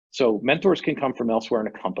So mentors can come from elsewhere in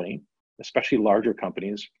a company, especially larger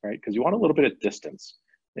companies, right? Because you want a little bit of distance.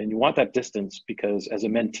 And you want that distance because as a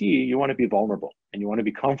mentee, you want to be vulnerable and you want to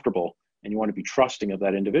be comfortable and you want to be trusting of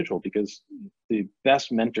that individual, because the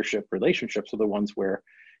best mentorship relationships are the ones where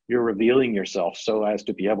you're revealing yourself so as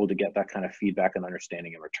to be able to get that kind of feedback and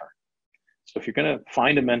understanding in return. So if you're going to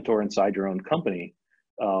find a mentor inside your own company,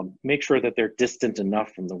 make sure that they're distant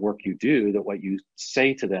enough from the work you do that what you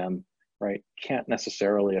say to them, right, can't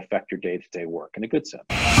necessarily affect your day-to-day work in a good sense.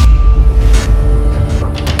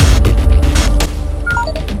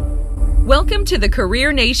 Welcome to the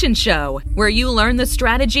Career Nation Show, where you learn the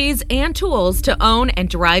strategies and tools to own and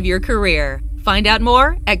drive your career. Find out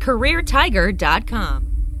more at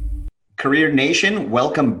CareerTiger.com. Career Nation,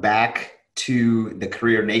 welcome back to the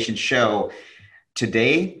Career Nation Show.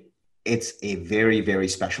 Today, it's a very, very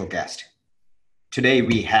special guest. Today,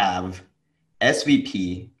 we have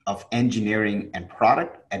SVP of Engineering and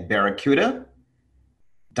Product at Barracuda,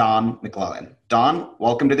 Don McClellan. Don,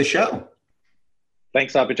 welcome to the show.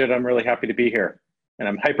 Thanks, Abhijit. I'm really happy to be here, and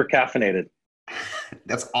I'm hyper caffeinated.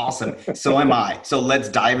 That's awesome. So am I. So let's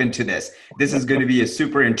dive into this. This is going to be a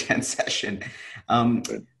super intense session. Don,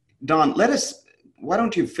 why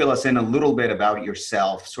don't you fill us in a little bit about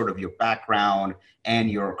yourself, sort of your background and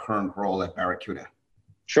your current role at Barracuda?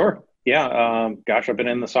 Sure. Yeah. I've been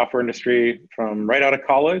in the software industry from right out of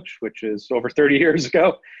college, which is over 30 years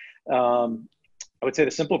ago. I would say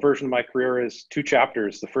the simple version of my career is two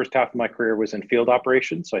chapters. The first half of my career was in field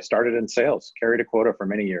operations. So I started in sales, carried a quota for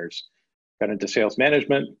many years, got into sales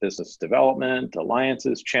management, business development,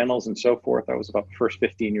 alliances, channels, and so forth. That was about the first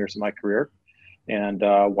 15 years of my career. And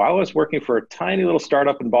while I was working for a tiny little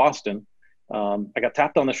startup in Boston, I got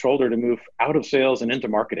tapped on the shoulder to move out of sales and into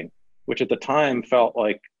marketing, which at the time felt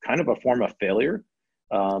like kind of a form of failure.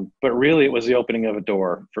 But really it was the opening of a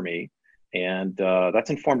door for me. And that's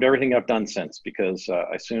informed everything I've done since, because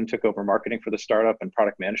I soon took over marketing for the startup and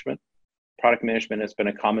product management. Product management has been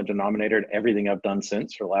a common denominator to everything I've done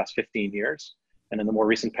since for the last 15 years. And in the more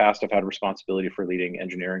recent past, I've had responsibility for leading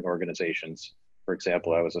engineering organizations. For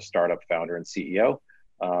example, I was a startup founder and CEO.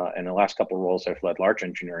 And in the last couple of roles, I've led large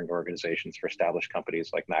engineering organizations for established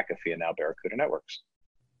companies like McAfee and now Barracuda Networks.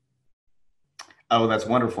 Oh, that's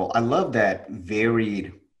wonderful. I love that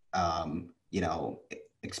varied,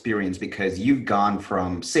 experience, because you've gone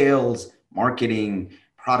from sales, marketing,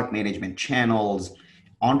 product management channels,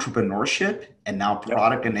 entrepreneurship, and now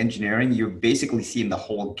product and engineering. You've basically seen the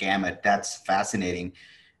whole gamut. That's fascinating.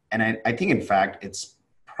 And I think, in fact, it's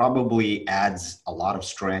probably adds a lot of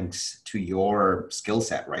strengths to your skill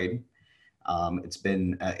set, right?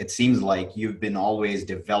 It seems like you've been always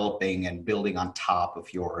developing and building on top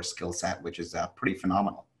of your skill set, which is pretty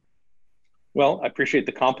phenomenal. Well, I appreciate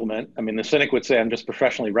the compliment. I mean, the cynic would say I'm just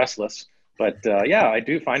professionally restless, but I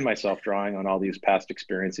do find myself drawing on all these past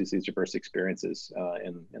experiences, these diverse experiences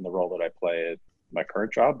in the role that I play at my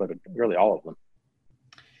current job, but really all of them.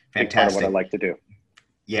 Fantastic. Part of what I like to do.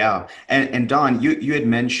 Yeah. And Don, you had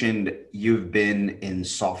mentioned you've been in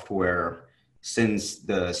software since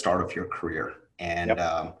the start of your career. And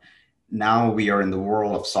now we are in the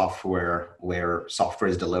world of software where software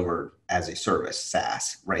is delivered as a service,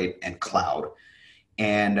 SaaS, right? And cloud.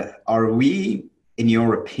 And are we, in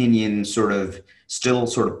your opinion,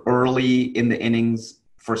 still early in the innings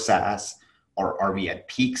for SaaS, or are we at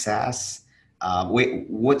peak SaaS?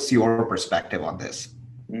 What's your perspective on this?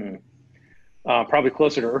 Probably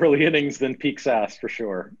closer to early innings than peak SaaS for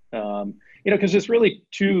sure. Because there's really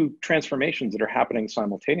two transformations that are happening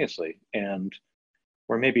simultaneously, and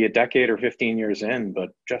we're maybe a decade or 15 years in, but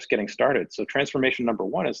just getting started. So transformation number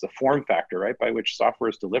one is the form factor, right, by which software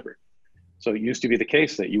is delivered. So it used to be the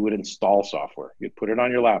case that you would install software. You'd put it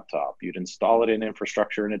on your laptop. You'd install it in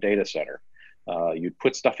infrastructure in a data center. You'd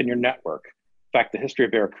put stuff in your network. In fact, the history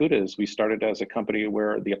of Barracuda is we started as a company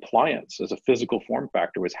where the appliance as a physical form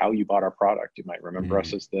factor was how you bought our product. You might remember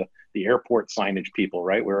us as the airport signage people,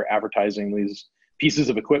 right? We were advertising these pieces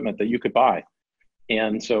of equipment that you could buy.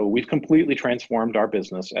 And so we've completely transformed our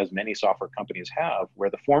business, as many software companies have, where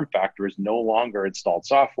the form factor is no longer installed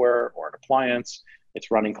software or an appliance. It's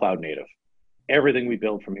running cloud native. Everything we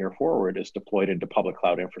build from here forward is deployed into public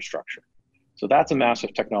cloud infrastructure. So that's a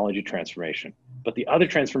massive technology transformation. But the other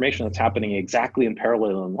transformation that's happening exactly in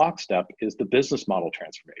parallel and lockstep is the business model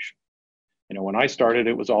transformation. When I started,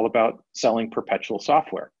 it was all about selling perpetual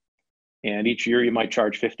software. And each year you might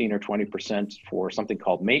charge 15 or 20% for something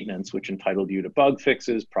called maintenance, which entitled you to bug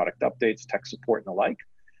fixes, product updates, tech support, and the like.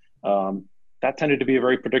 That tended to be a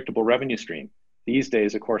very predictable revenue stream. These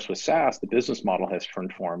days, of course, with SaaS, the business model has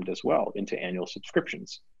transformed as well into annual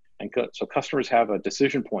subscriptions. So customers have a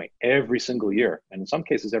decision point every single year, and in some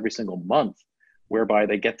cases every single month, whereby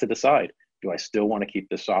they get to decide, do I still want to keep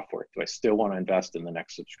this software? Do I still want to invest in the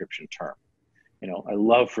next subscription term? I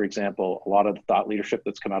love, for example, a lot of the thought leadership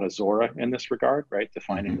that's come out of Zora in this regard, right?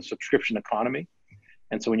 Defining the subscription economy.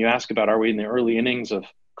 And so when you ask about, are we in the early innings of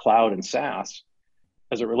cloud and SaaS,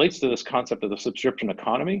 as it relates to this concept of the subscription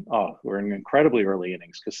economy, we're in incredibly early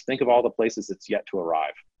innings, because think of all the places it's yet to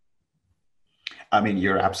arrive. I mean,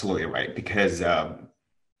 you're absolutely right, because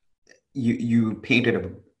you painted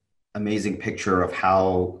an amazing picture of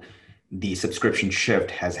how the subscription shift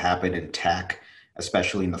has happened in tech,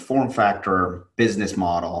 especially in the form factor, business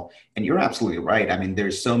model. And you're absolutely right. I mean,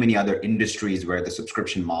 there's so many other industries where the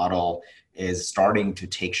subscription model is starting to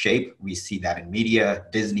take shape. We see that in media,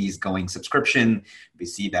 Disney's going subscription. We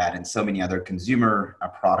see that in so many other consumer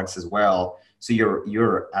products as well. So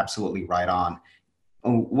you're absolutely right on.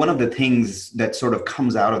 One of the things that sort of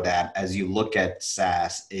comes out of that as you look at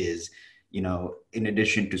SaaS is, in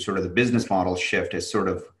addition to sort of the business model shift, is sort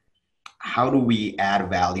of how do we add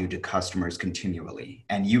value to customers continually?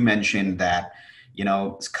 And you mentioned that,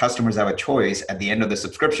 customers have a choice at the end of the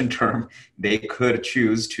subscription term. They could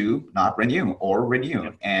choose to not renew or renew.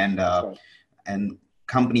 Yep. And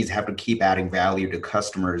companies have to keep adding value to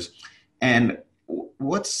customers. And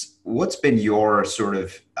what's been your sort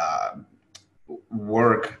of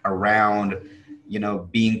work around,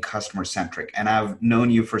 being customer centric? And I've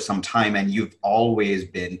known you for some time, and you've always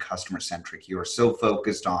been customer centric. You are so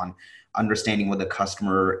focused on understanding what the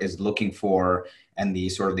customer is looking for, and the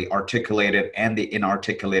sort of the articulated and the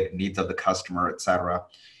inarticulated needs of the customer, et cetera.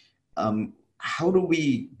 How do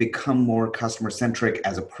we become more customer centric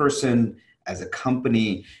as a person, as a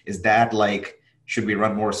company? Is that like, should we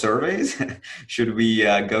run more surveys? Should we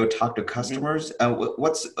go talk to customers?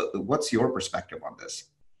 What's your perspective on this?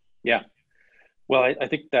 Yeah, well, I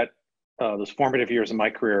think that those formative years of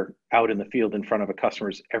my career out in the field in front of a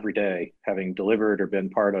customers every day, having delivered or been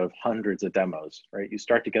part of hundreds of demos, right? You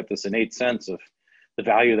start to get this innate sense of the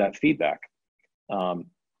value of that feedback.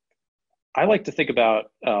 I like to think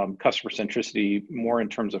about customer centricity more in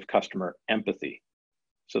terms of customer empathy.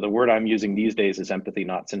 So the word I'm using these days is empathy,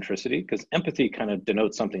 not centricity, because empathy kind of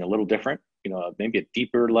denotes something a little different, maybe a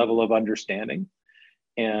deeper level of understanding.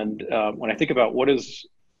 And when I think about what is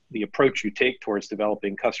the approach you take towards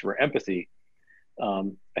developing customer empathy,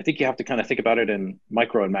 I think you have to kind of think about it in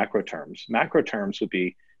micro and macro terms. Macro terms would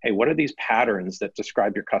be, hey, what are these patterns that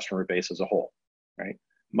describe your customer base as a whole, right?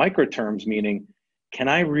 Micro terms meaning, can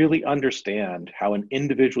I really understand how an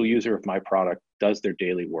individual user of my product does their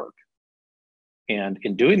daily work? And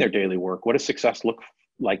in doing their daily work, what does success look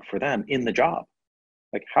like for them in the job?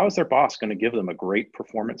 Like, how is their boss going to give them a great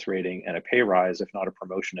performance rating and a pay rise, if not a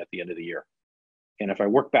promotion at the end of the year? And if I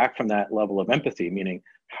work back from that level of empathy, meaning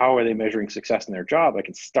how are they measuring success in their job, I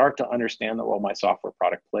can start to understand the role my software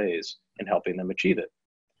product plays in helping them achieve it.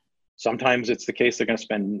 Sometimes it's the case they're going to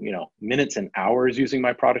spend, minutes and hours using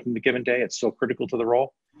my product in a given day. It's so critical to the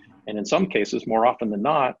role. And in some cases, more often than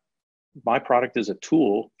not, my product is a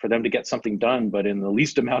tool for them to get something done, but in the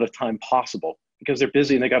least amount of time possible, because they're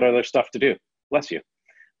busy and they got other stuff to do. Bless you.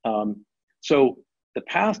 So the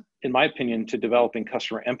path, in my opinion, to developing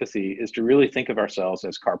customer empathy is to really think of ourselves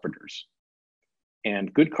as carpenters.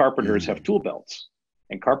 And good carpenters have tool belts.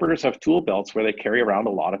 And carpenters have tool belts where they carry around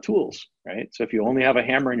a lot of tools, right? So if you only have a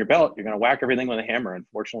hammer in your belt, you're going to whack everything with a hammer.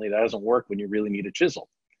 Unfortunately, that doesn't work when you really need a chisel.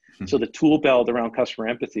 So the tool belt around customer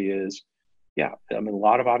empathy is, a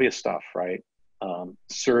lot of obvious stuff, right?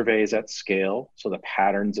 Surveys at scale, so the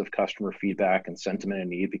patterns of customer feedback and sentiment and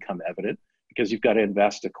need become evident, because you've got to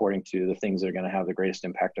invest according to the things that are going to have the greatest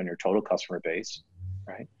impact on your total customer base,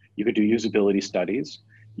 right? You could do usability studies.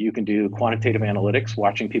 You can do quantitative analytics,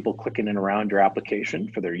 watching people clicking in around your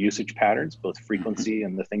application for their usage patterns, both frequency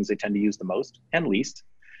and the things they tend to use the most and least.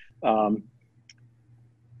 I'm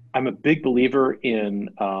a big believer in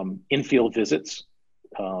in-field visits,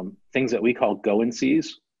 things that we call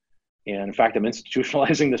go-and-sees. And in fact, I'm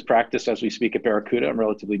institutionalizing this practice as we speak at Barracuda. I'm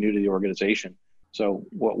relatively new to the organization. So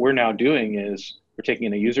what we're now doing is we're taking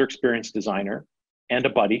in a user experience designer and a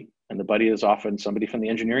buddy, and the buddy is often somebody from the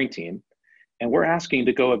engineering team. And we're asking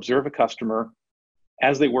to go observe a customer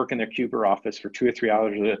as they work in their cube or office for 2 or 3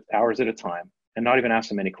 hours at a time, and not even ask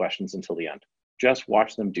them any questions until the end. Just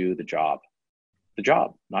watch them do the job,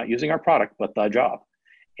 not using our product, but the job.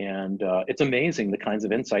 And it's amazing the kinds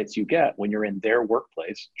of insights you get when you're in their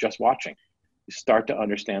workplace, just watching. You start to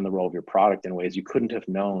understand the role of your product in ways you couldn't have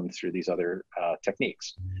known through these other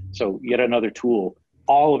techniques. So yet another tool,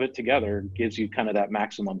 all of it together gives you kind of that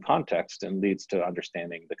maximum context and leads to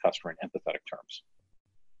understanding the customer in empathetic terms.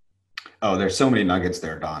 Oh, there's so many nuggets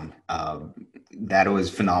there, Don. That was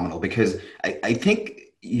phenomenal because I think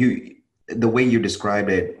the way you described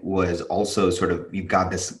it was also sort of, you've got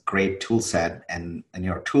this great tool set and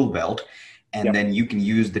your tool belt, and Yep, then you can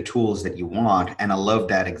use the tools that you want. And I love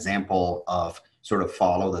that example of sort of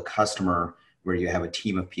follow the customer, where you have a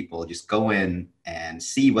team of people just go in and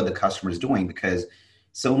see what the customer is doing, because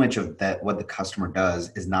so much of that, what the customer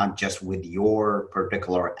does is not just with your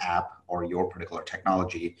particular app or your particular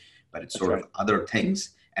technology, but it's that's sort right. of other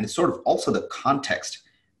things. And it's sort of also the context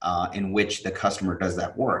in which the customer does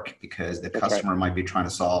that work, because the That's right. customer might be trying to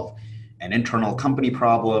solve an internal company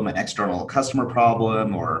problem, an external customer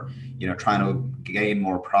problem, or trying to gain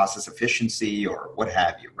more process efficiency or what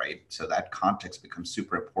have you, right? So that context becomes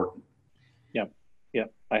super important. Yeah, yeah.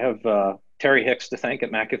 I have Terry Hicks to thank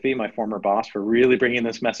at McAfee, my former boss, for really bringing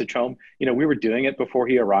this message home. We were doing it before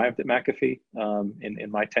he arrived at McAfee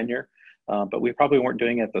in my tenure, but we probably weren't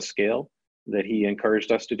doing it at the scale that he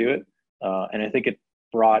encouraged us to do it. And I think it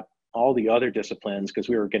brought all the other disciplines, because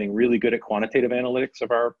we were getting really good at quantitative analytics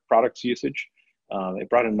of our products usage. It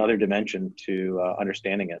brought another dimension to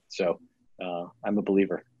understanding it. So I'm a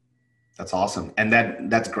believer. That's awesome. And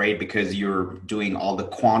that's great because you're doing all the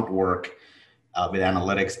quant work with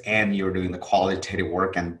analytics, and you're doing the qualitative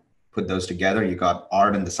work, and put those together. You got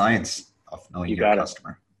art and the science of knowing You your got it.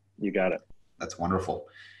 customer. You got it. That's wonderful.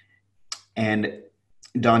 And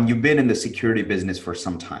Don, you've been in the security business for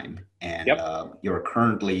some time, and Yep. you're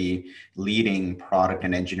currently leading product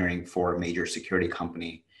and engineering for a major security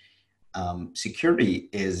company. Security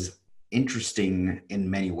is interesting in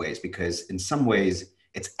many ways, because in some ways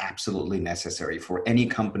it's absolutely necessary for any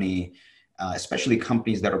company, especially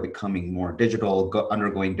companies that are becoming more digital,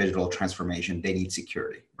 undergoing digital transformation. They need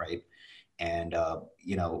security, right? And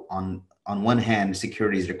on one hand,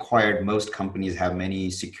 security is required. Most companies have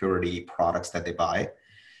many security products that they buy.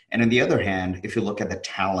 And on the other hand, if you look at the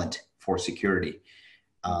talent for security,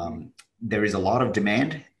 there is a lot of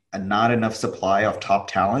demand and not enough supply of top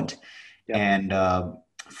talent. Yep.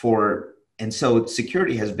 And so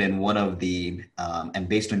security has been one of the, and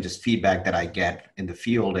based on just feedback that I get in the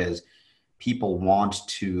field, is people want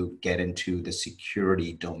to get into the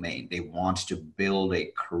security domain. They want to build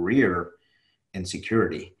a career in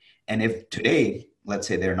security. And if today, let's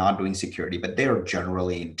say they're not doing security, but they're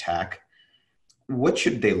generally in tech, what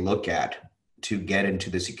should they look at to get into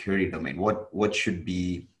the security domain? What should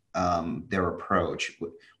be their approach?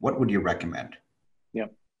 What would you recommend? Yeah.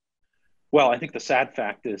 Well, I think the sad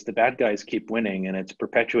fact is the bad guys keep winning, and it's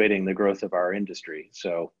perpetuating the growth of our industry.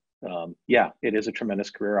 So, yeah, it is a tremendous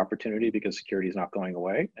career opportunity because security is not going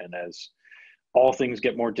away. And as all things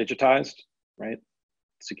get more digitized, right,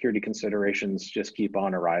 security considerations just keep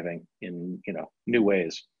on arriving in new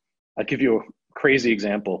ways. I'll give you a crazy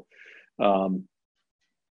example.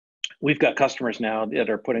 We've got customers now that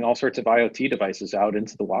are putting all sorts of IoT devices out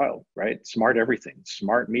into the wild, right? Smart everything,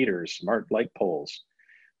 smart meters, smart light poles.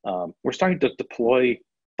 We're starting to deploy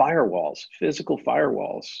firewalls, physical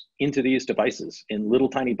firewalls, into these devices in little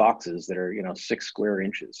tiny boxes that are 6 square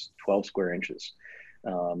inches, 12 square inches.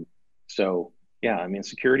 So yeah, I mean,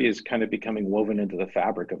 security is kind of becoming woven into the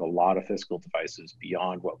fabric of a lot of physical devices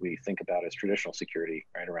beyond what we think about as traditional security,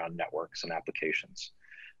 right, around networks and applications.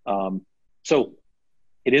 So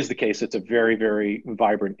it is the case. It's a very, very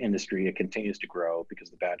vibrant industry. It continues to grow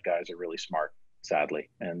because the bad guys are really smart, sadly,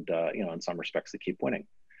 and in some respects, they keep winning.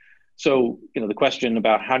 So the question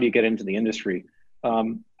about how do you get into the industry?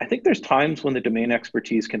 I think there's times when the domain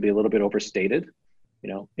expertise can be a little bit overstated.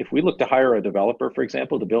 If we look to hire a developer, for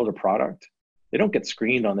example, to build a product, they don't get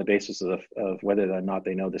screened on the basis of whether or not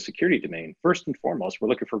they know the security domain. First and foremost, we're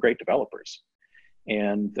looking for great developers.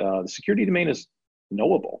 And the security domain is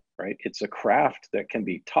knowable, right? It's a craft that can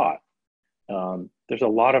be taught. There's a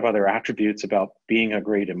lot of other attributes about being a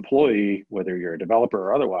great employee, whether you're a developer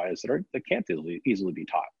or otherwise, that can't easily be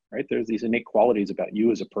taught, right? There's these innate qualities about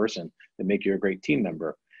you as a person that make you a great team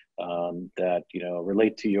member, that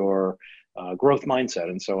relate to your growth mindset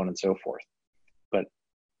and so on and so forth. But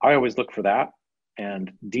I always look for that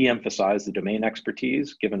and de-emphasize the domain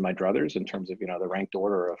expertise given my druthers in terms of the ranked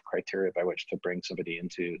order of criteria by which to bring somebody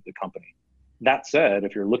into the company. That said,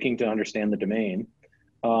 if you're looking to understand the domain,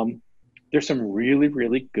 there's some really,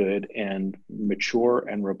 really good and mature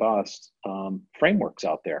and robust frameworks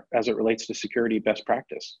out there as it relates to security best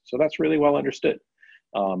practice. So that's really well understood.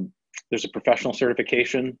 There's a professional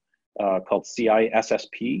certification called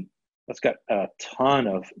CISSP that's got a ton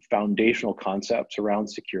of foundational concepts around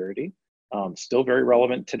security, still very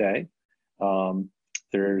relevant today.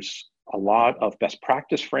 There's a lot of best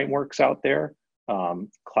practice frameworks out there.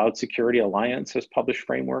 Cloud Security Alliance has published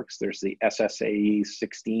frameworks. There's the SSAE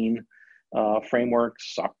 16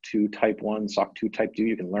 frameworks, SOC 2 Type 1, SOC 2 Type 2.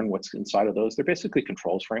 You can learn what's inside of those. They're basically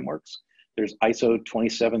controls frameworks. There's ISO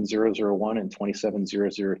 27001 and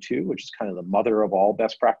 27002, which is kind of the mother of all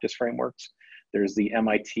best practice frameworks. There's the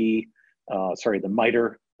the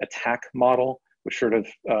MITRE ATT&CK model, which sort of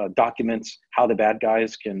documents how the bad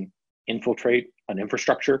guys can infiltrate an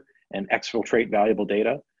infrastructure and exfiltrate valuable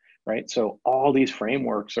data, right? So all these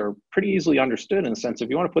frameworks are pretty easily understood in the sense if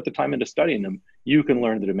you want to put the time into studying them, you can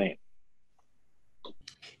learn the domain.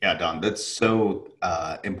 Yeah, Don, that's so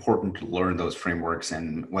important to learn those frameworks,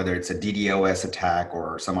 and whether it's a DDoS attack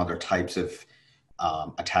or some other types of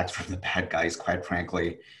attacks from the bad guys, quite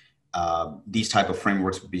frankly, these type of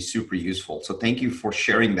frameworks would be super useful. So thank you for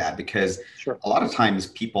sharing that, because Sure. A lot of times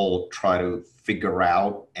people try to figure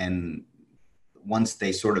out, and once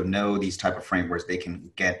they sort of know these type of frameworks, they can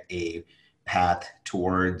get a path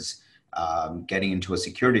towards getting into a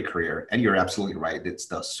security career. And you're absolutely right. It's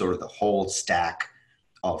the sort of the whole stack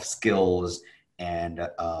of skills and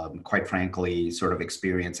quite frankly, sort of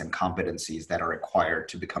experience and competencies that are required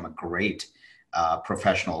to become a great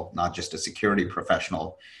professional, not just a security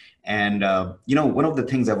professional. And, one of the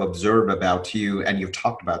things I've observed about you, and you've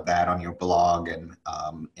talked about that on your blog and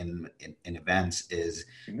in events, is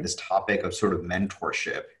this topic of sort of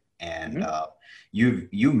mentorship. And you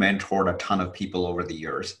mentored a ton of people over the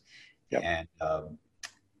years. Yep. And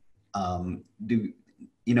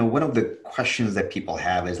one of the questions that people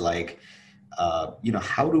have is like, how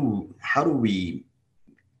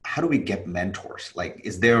do we get mentors? Like,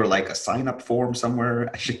 is there like a sign up form somewhere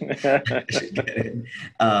I should get in?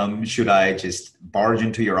 Should I just barge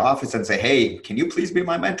into your office and say, hey, can you please be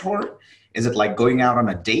my mentor? Is it like going out on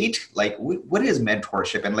a date? Like, what is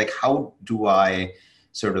mentorship? And like, how do I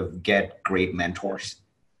sort of get great mentors?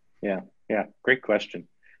 Yeah. Great question.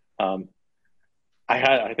 I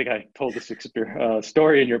think I told this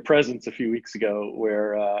story in your presence a few weeks ago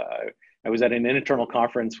where I was at an internal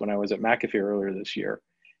conference when I was at McAfee earlier this year.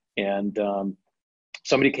 And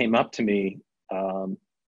somebody came up to me, probably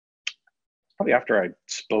after I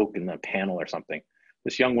spoke in the panel or something.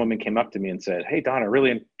 This young woman came up to me and said, hey, Don, I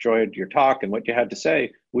really enjoyed your talk and what you had to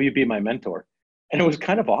say. Will you be my mentor? And it was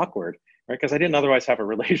kind of awkward, right? Because I didn't otherwise have a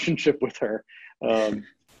relationship with her. But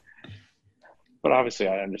obviously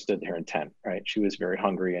I understood her intent, right? She was very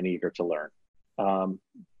hungry and eager to learn.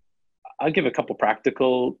 I'll give a couple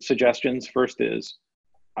practical suggestions. First is,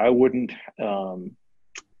 I wouldn't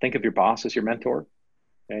think of your boss as your mentor,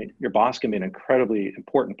 right? Your boss can be an incredibly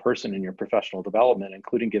important person in your professional development,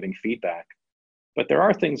 including giving feedback. But there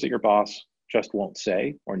are things that your boss just won't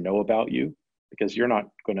say or know about you, because you're not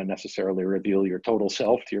going to necessarily reveal your total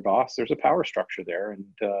self to your boss. There's a power structure there, and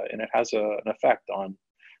it has an effect on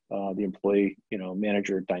the employee,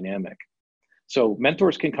 manager dynamic. So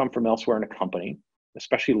mentors can come from elsewhere in a company,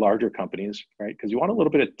 especially larger companies, right? Because you want a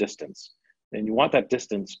little bit of distance. And you want that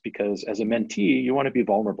distance because as a mentee, you want to be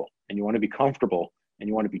vulnerable and you want to be comfortable and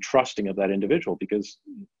you want to be trusting of that individual, because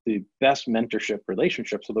the best mentorship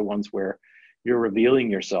relationships are the ones where you're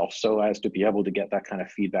revealing yourself so as to be able to get that kind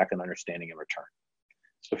of feedback and understanding in return.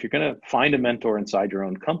 So if you're going to find a mentor inside your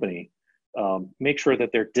own company, make sure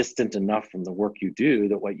that they're distant enough from the work you do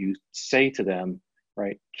that what you say to them,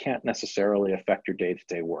 right, can't necessarily affect your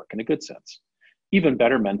day-to-day work in a good sense. Even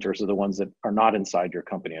better mentors are the ones that are not inside your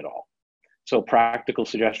company at all. So practical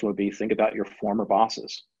suggestion would be, think about your former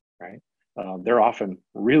bosses, right? They're often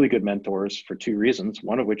really good mentors for two reasons.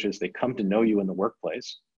 One of which is they come to know you in the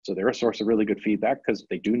workplace. So they're a source of really good feedback because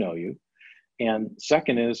they do know you. And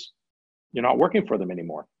second is, you're not working for them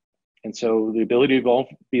anymore. And so the ability to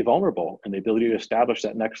be vulnerable and the ability to establish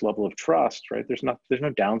that next level of trust, right? There's no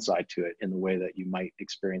downside to it in the way that you might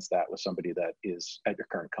experience that with somebody that is at your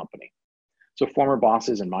current company. So former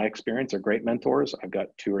bosses, in my experience, are great mentors. I've got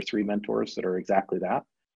 2 or 3 mentors that are exactly that.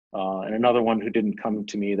 And another one who didn't come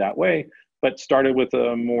to me that way, but started with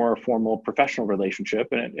a more formal professional relationship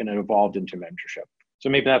and it evolved into mentorship. So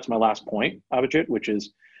maybe that's my last point, Abhijit, which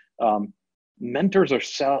is mentors are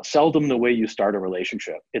seldom the way you start a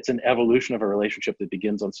relationship. It's an evolution of a relationship that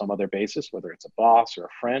begins on some other basis, whether it's a boss or a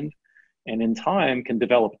friend, and in time can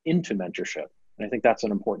develop into mentorship. And I think that's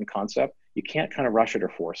an important concept. You can't kind of rush it or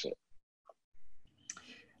force it.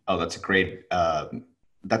 Oh, that's a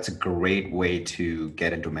great way to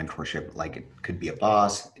get into mentorship. Like, it could be a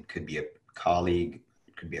boss, it could be a colleague,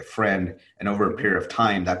 it could be a friend, and over a period of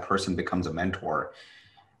time, that person becomes a mentor.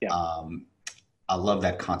 Yeah. I love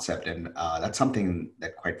that concept, and that's something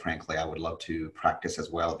that, quite frankly, I would love to practice as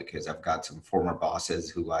well, because I've got some former bosses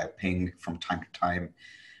who I ping from time to time.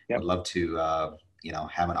 Yep. I'd love to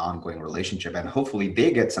have an ongoing relationship, and hopefully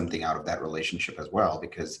they get something out of that relationship as well,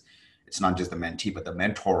 because it's not just the mentee, but the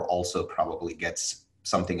mentor also probably gets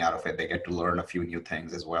something out of it. They get to learn a few new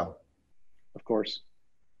things as well. Of course.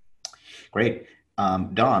 Great.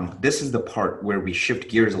 Don, this is the part where we shift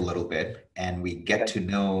gears a little bit and we get to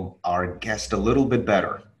know our guest a little bit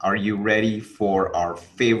better. Are you ready for our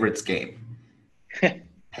favorites game?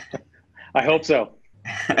 I hope so.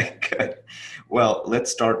 Good. Well,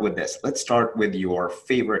 let's start with this. Let's start with your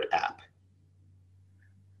favorite app.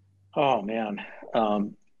 Oh, man.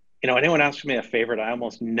 Anyone asks me a favorite, I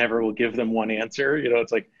almost never will give them one answer.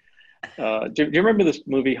 It's like, do you remember this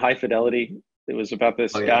movie, High Fidelity? It was about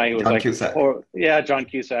this guy who was John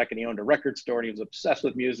Cusack, and he owned a record store and he was obsessed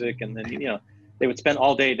with music. And then, they would spend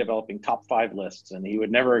all day developing top 5 lists, and he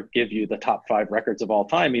would never give you the top 5 records of all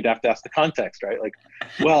time. He'd have to ask the context, right? Like,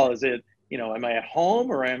 well, is it, am I at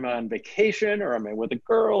home, or am I on vacation, or am I with a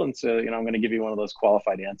girl? And so, I'm going to give you one of those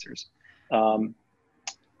qualified answers. I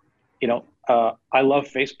love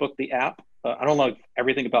Facebook, the app. I don't love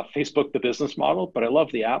everything about Facebook, the business model, but I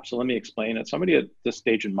love the app. So let me explain it. Somebody at this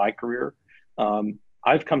stage in my career,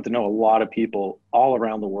 I've come to know a lot of people all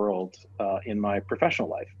around the world in my professional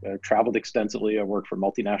life. I've traveled extensively. I worked for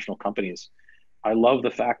multinational companies. I love the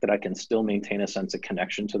fact that I can still maintain a sense of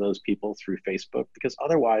connection to those people through Facebook, because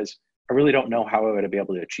otherwise I really don't know how I would be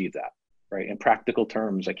able to achieve that, right? In practical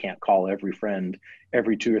terms, I can't call every friend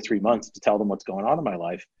every 2 or 3 months to tell them what's going on in my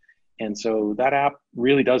life. And so that app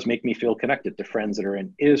really does make me feel connected to friends that are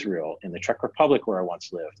in Israel, in the Czech Republic where I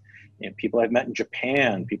once lived, and people I've met in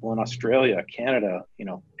Japan, people in Australia, Canada.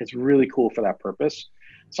 It's really cool for that purpose.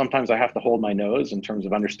 Sometimes I have to hold my nose in terms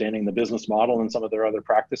of understanding the business model and some of their other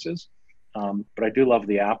practices. But I do love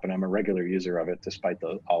the app, and I'm a regular user of it despite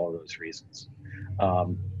all of those reasons.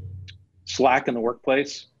 Slack in the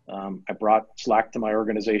workplace. I brought Slack to my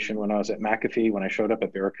organization when I was at McAfee. When I showed up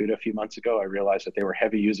at Barracuda a few months ago, I realized that they were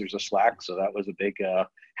heavy users of Slack. So that was a big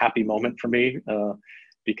happy moment for me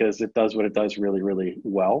because it does what it does really, really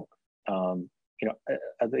well.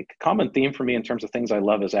 The common theme for me in terms of things I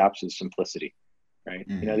love as apps is simplicity, right?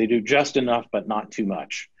 Mm-hmm. They do just enough, but not too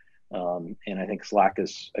much. And I think Slack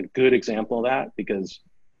is a good example of that, because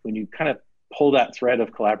when you kind of pull that thread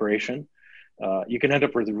of collaboration, you can end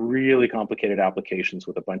up with really complicated applications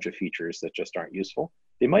with a bunch of features that just aren't useful.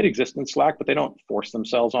 They might exist in Slack, but they don't force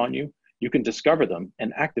themselves on you. You can discover them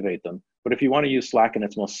and activate them. But if you want to use Slack in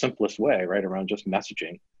its most simplest way, right, around just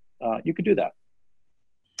messaging, you could do that.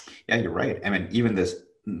 Yeah, you're right. I mean, even this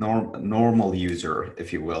normal user,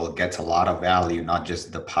 if you will, gets a lot of value, not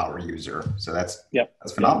just the power user. So that's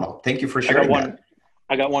phenomenal. Yep. Thank you for sharing that.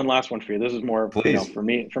 I got one last one for you. This is more, for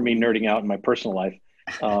me nerding out in my personal life.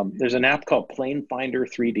 There's an app called Plane Finder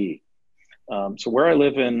 3D. So where I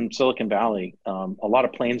live in Silicon Valley, a lot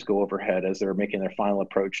of planes go overhead as they're making their final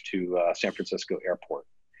approach to San Francisco Airport.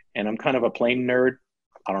 And I'm kind of a plane nerd.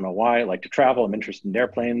 I don't know why. I like to travel. I'm interested in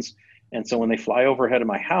airplanes. And so when they fly overhead of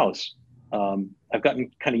my house, I've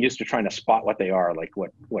gotten kind of used to trying to spot what they are, like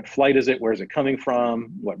what flight is it? Where is it coming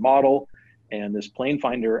from? What model? And this Plane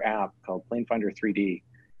Finder app called Plane Finder 3D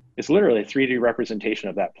is literally a 3D representation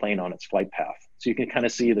of that plane on its flight path. So you can kind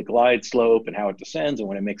of see the glide slope and how it descends and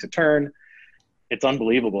when it makes a turn. It's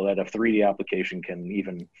unbelievable that a 3D application can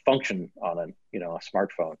even function on a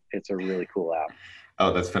smartphone. It's a really cool app.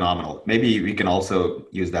 Oh, that's phenomenal. Maybe we can also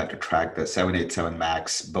use that to track the 787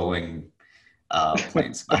 MAX Boeing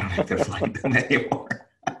planes. I don't know if they're flying them anymore.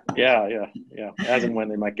 Yeah. As and when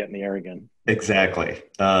they might get in the air again. Exactly.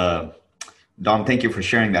 Don, thank you for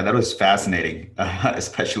sharing that. That was fascinating,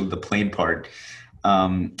 especially the plane part.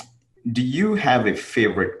 Do you have a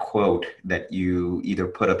favorite quote that you either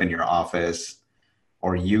put up in your office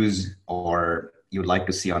or use, or you'd like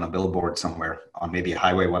to see on a billboard somewhere on maybe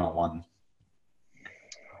Highway 101?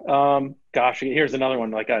 Gosh, here's another one.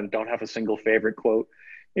 Like, I don't have a single favorite quote.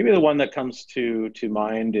 Maybe the one that comes to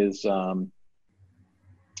mind is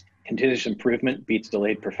continuous improvement beats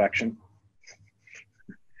delayed perfection.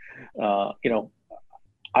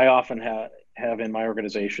 I often have in my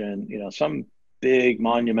organization, some big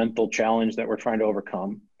monumental challenge that we're trying to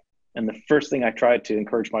overcome. And the first thing I try to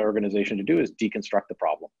encourage my organization to do is deconstruct the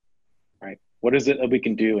problem, right? What is it that we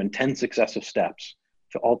can do in 10 successive steps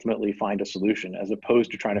to ultimately find a solution, as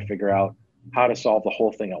opposed to trying to figure out how to solve the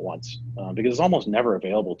whole thing at once, because it's almost never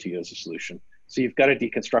available to you as a solution. So you've got to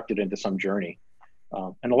deconstruct it into some journey.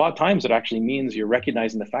 And a lot of times it actually means you're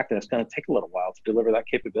recognizing the fact that it's going to take a little while to deliver that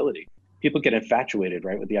capability. People get infatuated,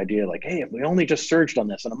 right, with the idea like, hey, if we only just surged on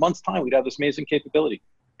this in a month's time, we'd have this amazing capability.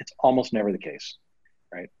 It's almost never the case,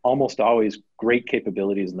 right? Almost always great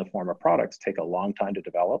capabilities in the form of products take a long time to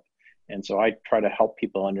develop. And so I try to help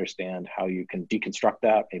people understand how you can deconstruct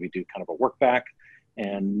that, maybe do kind of a work back,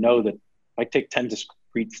 and know that it might take 10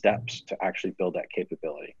 concrete steps to actually build that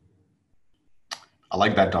capability. I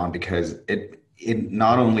like that, Don, because it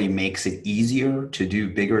not only makes it easier to do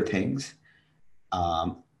bigger things,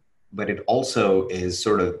 but it also is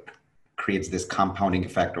sort of creates this compounding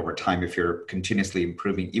effect over time. If you're continuously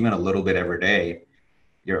improving even a little bit every day,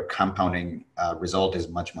 your compounding result is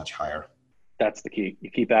much, much higher. That's the key.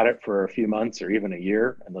 You keep at it for a few months or even a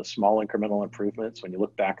year, and those small incremental improvements, when you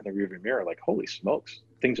look back in the rearview mirror, like, holy smokes,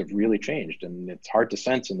 things have really changed, and it's hard to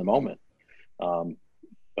sense in the moment.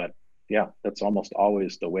 But yeah, that's almost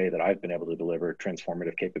always the way that I've been able to deliver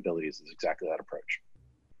transformative capabilities, is exactly that approach.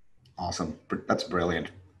 Awesome. That's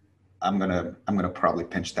brilliant. I'm gonna probably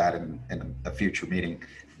pinch that in a future meeting.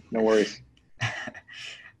 No worries.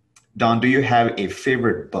 Don, do you have a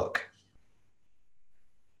favorite book?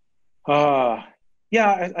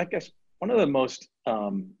 Yeah, I guess one of the most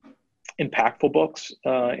impactful books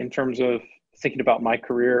in terms of thinking about my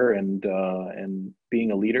career and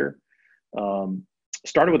being a leader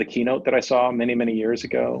started with a keynote that I saw many, many years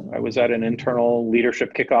ago. I was at an internal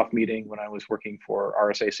leadership kickoff meeting when I was working for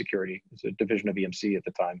RSA Security. It was a division of EMC at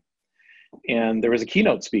the time. And there was a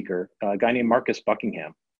keynote speaker, a guy named Marcus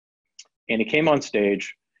Buckingham. And he came on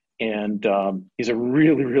stage, and he's a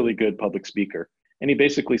really, really good public speaker. And he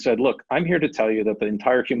basically said, look, I'm here to tell you that the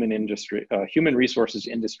entire human resources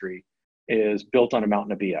industry is built on a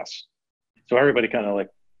mountain of BS. So everybody kind of like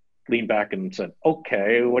leaned back and said,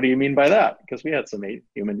 okay, what do you mean by that? Because we had some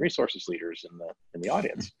human resources leaders in the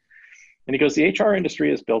audience. And he goes, the HR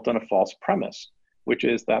industry is built on a false premise, which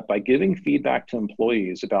is that by giving feedback to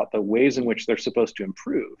employees about the ways in which they're supposed to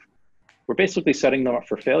improve, we're basically setting them up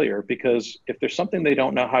for failure, because if there's something they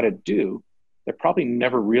don't know how to do, they're probably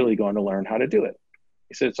never really going to learn how to do it.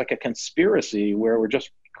 He said it's like a conspiracy where we're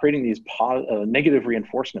just creating these negative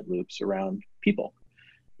reinforcement loops around people.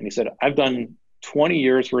 And he said, I've done 20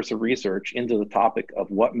 years worth of research into the topic of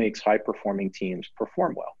what makes high-performing teams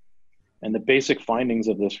perform well. And the basic findings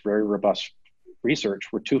of this very robust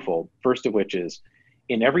research were twofold. First of which is,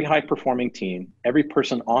 in every high-performing team, every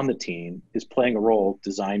person on the team is playing a role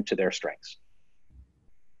designed to their strengths.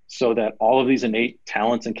 So that all of these innate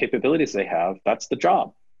talents and capabilities they have, that's the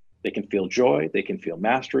job. They can feel joy, they can feel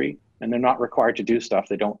mastery, and they're not required to do stuff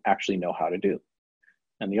they don't actually know how to do.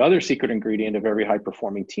 And the other secret ingredient of every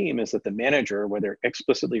high-performing team is that the manager, whether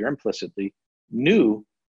explicitly or implicitly, knew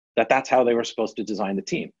that that's how they were supposed to design the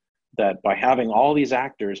team. That by having all these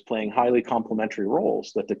actors playing highly complementary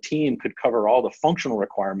roles, that the team could cover all the functional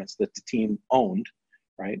requirements that the team owned,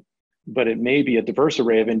 right? But it may be a diverse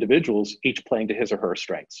array of individuals, each playing to his or her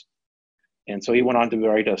strengths. And so he went on to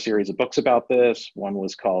write a series of books about this. One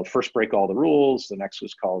was called First Break All the Rules. The next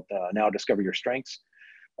was called Now Discover Your Strengths.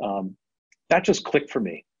 That just clicked for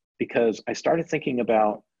me, because I started thinking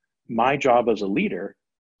about my job as a leader,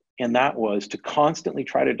 and that was to constantly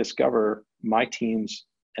try to discover my team's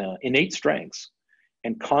innate strengths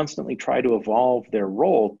and constantly try to evolve their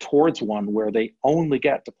role towards one where they only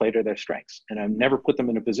get to play to their strengths. And I've never put them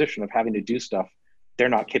in a position of having to do stuff they're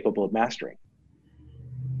not capable of mastering.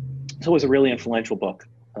 So it was a really influential book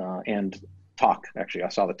and talk. Actually, I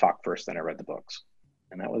saw the talk first, then I read the books.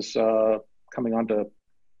 And that was coming on to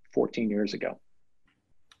 14 years ago.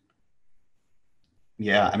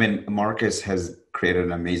 Yeah, I mean, Marcus has created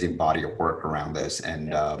an amazing body of work around this.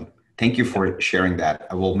 And thank you for sharing that.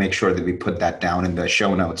 I will make sure that we put that down in the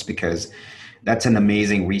show notes, because that's an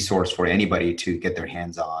amazing resource for anybody to get their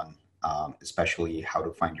hands on, especially how to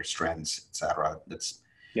find your strengths, et cetera. That's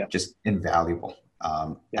just invaluable.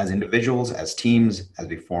 As individuals, as teams, as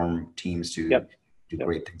we form teams to do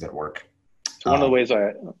great things at work. So one of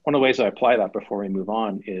the ways I apply that before we move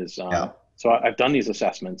on is, so I've done these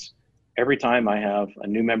assessments. Every time I have a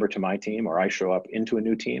new member to my team, or I show up into a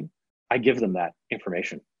new team, I give them that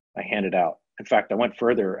information. I hand it out. In fact, I went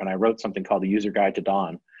further and I wrote something called the User Guide to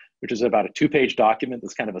Don, which is about a 2-page document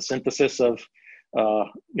that's kind of a synthesis of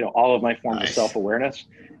all of my forms of self-awareness,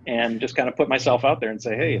 and just kind of put myself out there and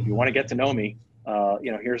say, hey, if you want to get to know me,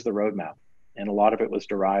 here's the roadmap. And a lot of it was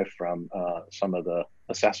derived from some of the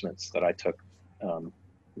assessments that I took,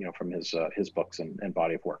 from his books and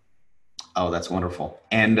body of work. Oh, that's wonderful.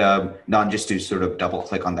 And Don, just to sort of double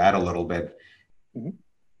click on that a little bit,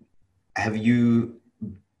 have you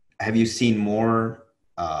seen more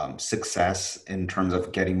success in terms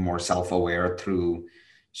of getting more self-aware through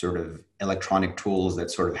sort of electronic tools that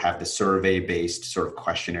sort of have the survey-based sort of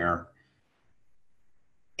questionnaire?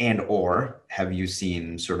 And or have you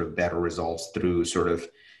seen sort of better results through sort of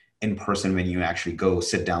in person, when you actually go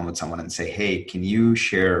sit down with someone and say, hey, can you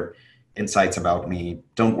share insights about me?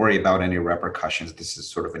 Don't worry about any repercussions. This is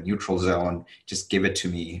sort of a neutral zone. Just give it to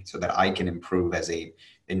me so that I can improve as a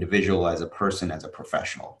individual, as a person, as a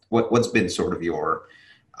professional? What's been sort of your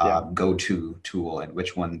go-to tool, and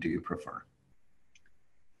which one do you prefer?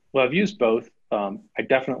 Well, I've used both. I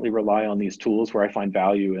definitely rely on these tools where I find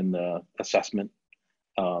value in the assessment,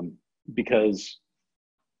 because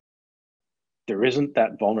there isn't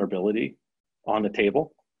that vulnerability on the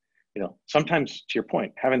table. Sometimes, to your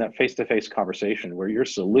point, having that face-to-face conversation where you're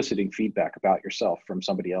soliciting feedback about yourself from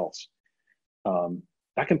somebody else,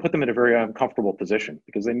 that can put them in a very uncomfortable position,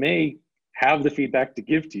 because they may have the feedback to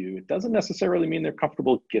give to you. It doesn't necessarily mean they're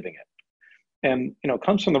comfortable giving it. And, it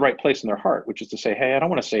comes from the right place in their heart, which is to say, hey, I don't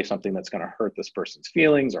want to say something that's going to hurt this person's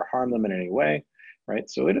feelings or harm them in any way, right?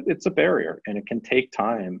 So it's a barrier, and it can take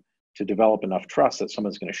time to develop enough trust that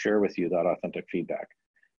someone's going to share with you that authentic feedback.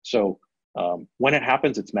 So when it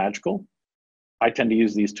happens, it's magical. I tend to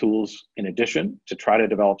use these tools in addition to try to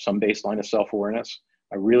develop some baseline of self-awareness.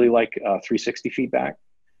 I really like 360 feedback,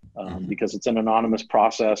 because it's an anonymous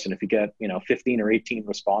process. And if you get, 15 or 18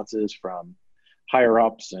 responses from higher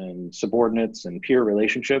ups and subordinates and peer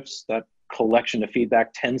relationships, that collection of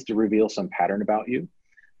feedback tends to reveal some pattern about you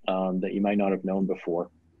that you might not have known before.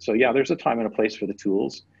 So yeah, there's a time and a place for the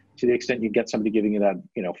tools. To the extent you get somebody giving you that,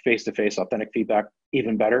 face-to-face authentic feedback,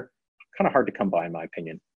 even better. Kind of hard to come by, in my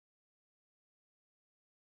opinion.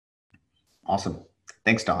 Awesome.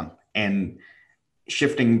 Thanks, Don. And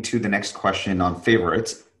shifting to the next question on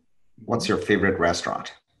favorites, what's your favorite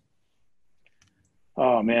restaurant?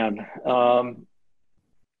 Oh, man.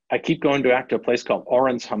 I keep going back to a place called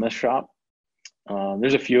Oren's Hummus Shop.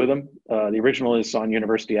 There's a few of them. The original is on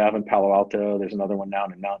University Ave in Palo Alto. There's another one now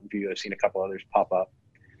in Mountain View. I've seen a couple others pop up.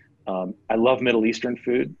 I love Middle Eastern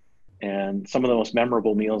food. And some of the most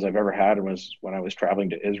memorable meals I've ever had was when I was traveling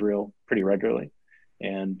to Israel pretty regularly.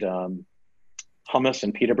 And hummus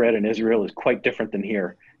and pita bread in Israel is quite different than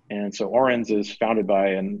here. And so Oren's is founded by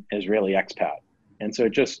an Israeli expat. And so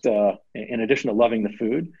just in addition to loving the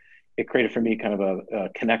food, it created for me kind of a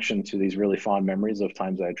connection to these really fond memories of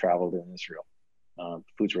times I had traveled in Israel.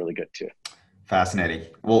 Food's really good too. Fascinating.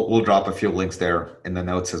 We'll drop a few links there in the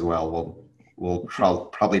notes as well. We'll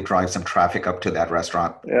probably drive some traffic up to that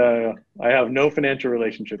restaurant. Yeah. I have no financial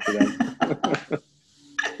relationship to them.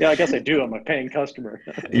 Yeah, I guess I do. I'm a paying customer.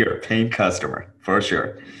 You're a paying customer, for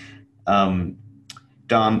sure. Don,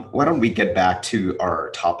 why don't we get back to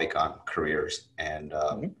our topic on careers? And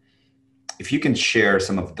if you can share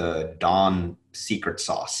some of the Don secret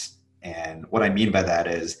sauce. And what I mean by that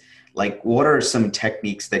is, what are some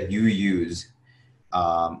techniques that you use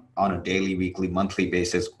on a daily, weekly, monthly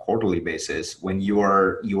basis, quarterly basis, when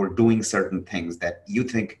you're doing certain things that you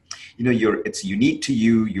think, it's unique to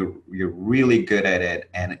you, you're really good at it,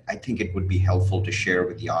 and I think it would be helpful to share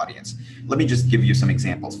with the audience. Let me just give you some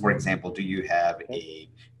examples. For example, do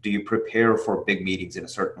you prepare for big meetings in a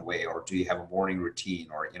certain way, or do you have a morning routine,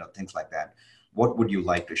 or things like that? What would you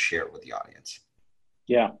like to share with the audience?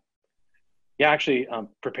 Yeah, actually,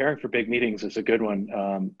 preparing for big meetings is a good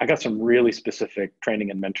one. I got some really specific training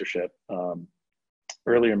and mentorship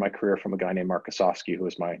earlier in my career from a guy named Mark Kosofsky, who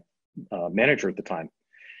was my manager at the time.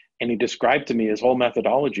 And he described to me his whole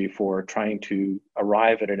methodology for trying to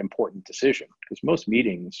arrive at an important decision, because most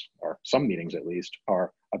meetings, or some meetings at least,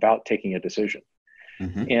 are about taking a decision.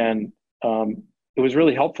 Mm-hmm. And it was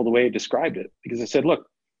really helpful the way he described it, because I said, look,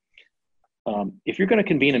 if you're going to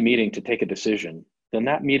convene a meeting to take a decision, then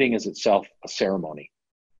that meeting is itself a ceremony.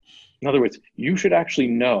 In other words, you should actually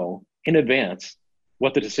know in advance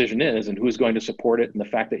what the decision is and who's going to support it, and the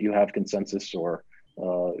fact that you have consensus or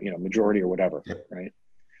majority or whatever, yep. Right?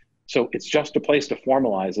 So it's just a place to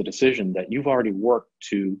formalize a decision that you've already worked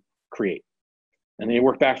to create. And then you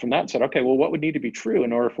work back from that and said, okay, well, what would need to be true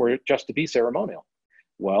in order for it just to be ceremonial?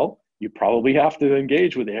 Well, you probably have to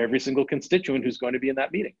engage with every single constituent who's going to be in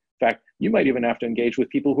that meeting. In fact, you might even have to engage with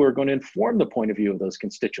people who are going to inform the point of view of those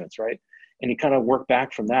constituents, right? And you kind of work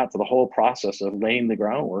back from that to the whole process of laying the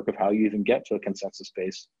groundwork of how you even get to a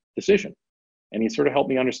consensus-based decision. And he sort of helped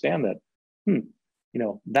me understand that,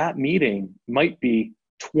 that meeting might be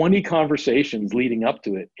 20 conversations leading up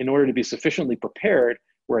to it in order to be sufficiently prepared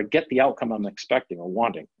where I get the outcome I'm expecting or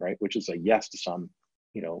wanting, right? Which is a yes to some,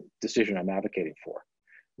 decision I'm advocating for.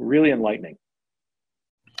 Really enlightening.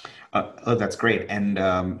 That's great. And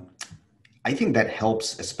I think that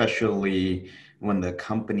helps, especially when the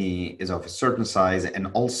company is of a certain size, and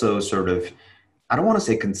also sort of, I don't want to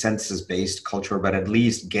say consensus-based culture, but at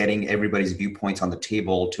least getting everybody's viewpoints on the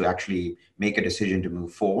table to actually make a decision to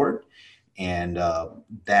move forward. And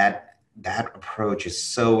that approach is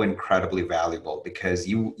so incredibly valuable, because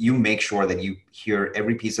you make sure that you hear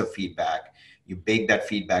every piece of feedback, you bake that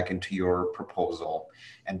feedback into your proposal,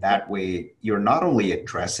 and that way you're not only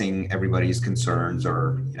addressing everybody's concerns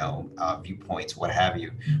or viewpoints, what have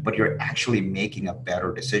you, but you're actually making a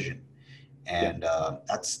better decision. And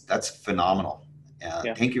that's phenomenal.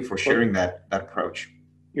 Thank you for sharing that approach.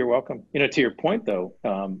 You're welcome. To your point though,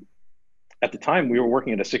 at the time we were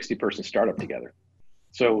working at a 60-person startup together.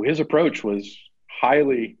 So his approach was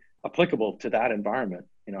highly applicable to that environment.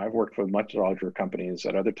 I've worked for much larger companies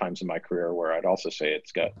at other times in my career where I'd also say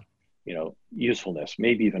it's got, usefulness,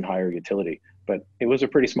 maybe even higher utility. But it was a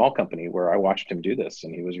pretty small company where I watched him do this,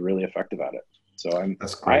 and he was really effective at it. So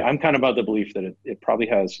I'm kind of of the belief that it probably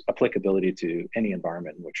has applicability to any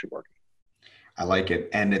environment in which you're working. I like it.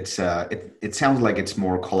 And it sounds like it's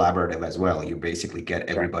more collaborative as well. You basically get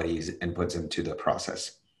everybody's inputs into the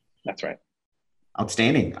process. That's right.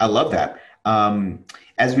 Outstanding. I love that.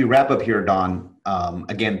 As we wrap up here, Don,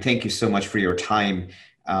 again, thank you so much for your time.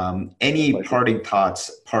 Any parting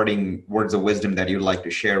thoughts, parting words of wisdom that you'd like to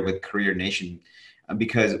share with Career Nation?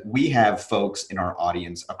 Because we have folks in our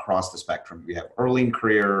audience across the spectrum. We have early in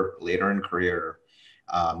career, later in career,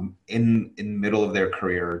 in middle of their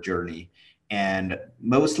career journey, and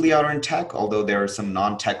mostly are in tech, although there are some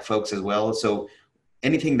non-tech folks as well. So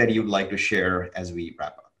anything that you'd like to share as we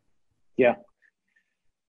wrap up? Yeah.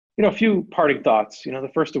 A few parting thoughts,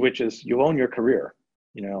 the first of which is you own your career.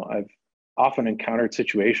 I've often encountered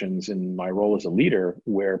situations in my role as a leader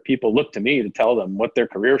where people look to me to tell them what their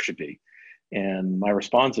career should be. And my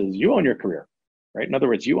response is, you own your career, right? In other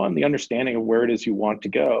words, you own the understanding of where it is you want to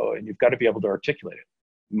go, and you've got to be able to articulate it.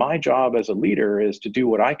 My job as a leader is to do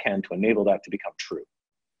what I can to enable that to become true.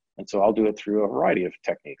 And so I'll do it through a variety of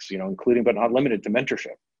techniques, including but not limited to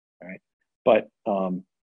mentorship, right? But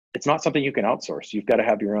it's not something you can outsource. You've got to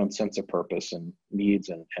have your own sense of purpose and needs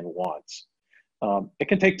and wants. It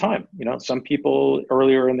can take time. Some people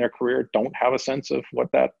earlier in their career don't have a sense of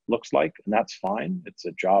what that looks like, and that's fine. It's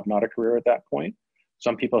a job, not a career at that point.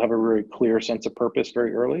 Some people have a very clear sense of purpose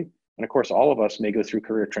very early. And of course, all of us may go through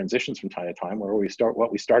career transitions from time to time where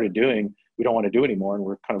what we started doing, we don't want to do anymore, and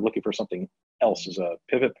we're kind of looking for something else as a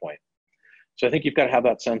pivot point. So I think you've got to have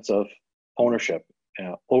that sense of ownership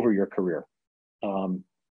over your career.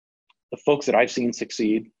 The folks that I've seen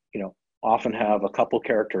succeed, often have a couple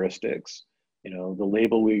characteristics. The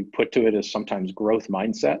label we put to it is sometimes growth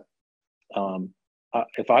mindset.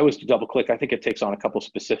 If I was to double click, I think it takes on a couple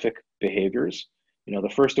specific behaviors.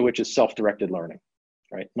 The first of which is self-directed learning,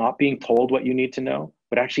 right? Not being told what you need to know,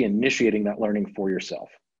 but actually initiating that learning for yourself.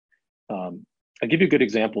 I'll give you a good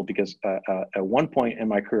example because at one point in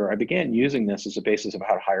my career, I began using this as a basis of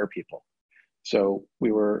how to hire people. So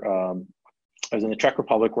I was in the Czech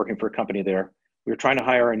Republic working for a company there. We were trying to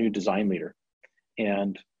hire a new design leader,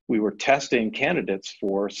 and we were testing candidates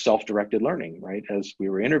for self-directed learning, right? As we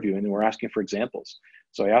were interviewing, and we're asking for examples.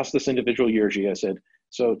 So I asked this individual, Yerji, I said,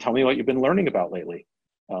 so tell me what you've been learning about lately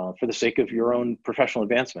for the sake of your own professional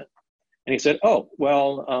advancement. And he said, oh,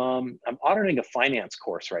 well, I'm auditing a finance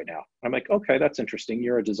course right now. I'm like, okay, that's interesting.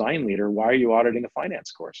 You're a design leader. Why are you auditing a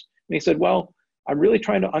finance course? And he said, well, I'm really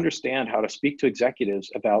trying to understand how to speak to executives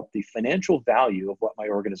about the financial value of what my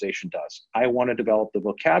organization does. I want to develop the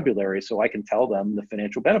vocabulary so I can tell them the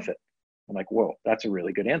financial benefit. I'm like, whoa, that's a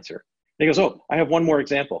really good answer. And he goes, oh, I have one more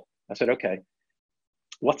example. I said, okay,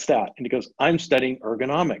 what's that? And he goes, I'm studying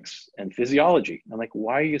ergonomics and physiology. I'm like,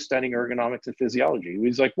 why are you studying ergonomics and physiology?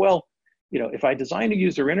 He's like, well, if I design a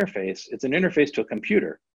user interface, it's an interface to a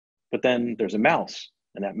computer, but then there's a mouse.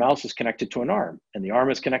 And that mouse is connected to an arm, and the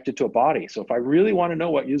arm is connected to a body. So if I really want to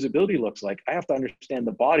know what usability looks like, I have to understand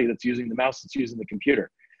the body that's using the mouse that's using the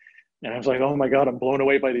computer. And I was like, oh my God, I'm blown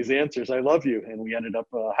away by these answers. I love you. And we ended up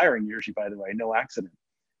hiring Yerji, by the way, no accident.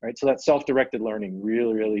 Right? So that self-directed learning,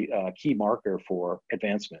 really, really key marker for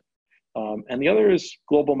advancement. And the other is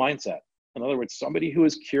global mindset. In other words, somebody who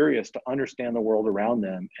is curious to understand the world around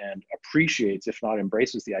them and appreciates, if not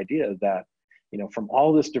embraces, the idea that from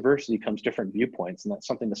all this diversity comes different viewpoints, and that's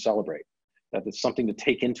something to celebrate. That it's something to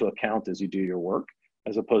take into account as you do your work,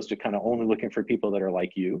 as opposed to kind of only looking for people that are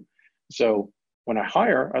like you. So when I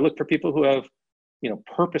hire, I look for people who have,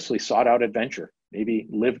 purposely sought out adventure, maybe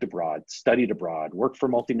lived abroad, studied abroad, worked for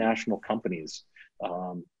multinational companies,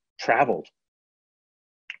 traveled.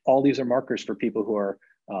 All these are markers for people who are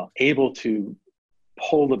able to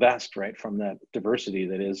pull the best, right, from that diversity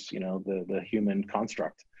that is, the human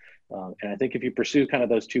construct. And I think if you pursue kind of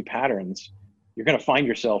those two patterns, you're going to find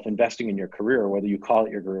yourself investing in your career, whether you call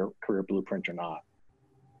it your career blueprint or not.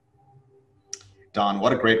 Don,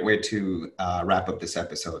 what a great way to wrap up this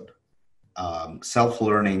episode.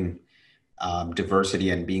 Self-learning,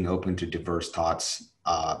 diversity, and being open to diverse thoughts.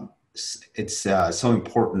 It's so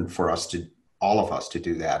important for us to all of us to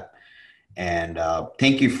do that. And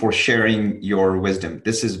thank you for sharing your wisdom.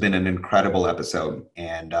 This has been an incredible episode.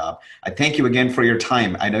 And I thank you again for your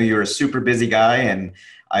time. I know you're a super busy guy, and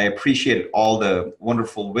I appreciate all the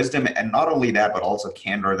wonderful wisdom, and not only that, but also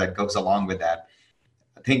candor that goes along with that.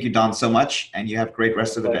 Thank you, Don, so much. And you have a great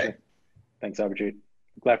rest of the day. Thanks, Abhijit.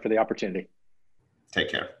 Glad for the opportunity. Take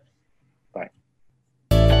care.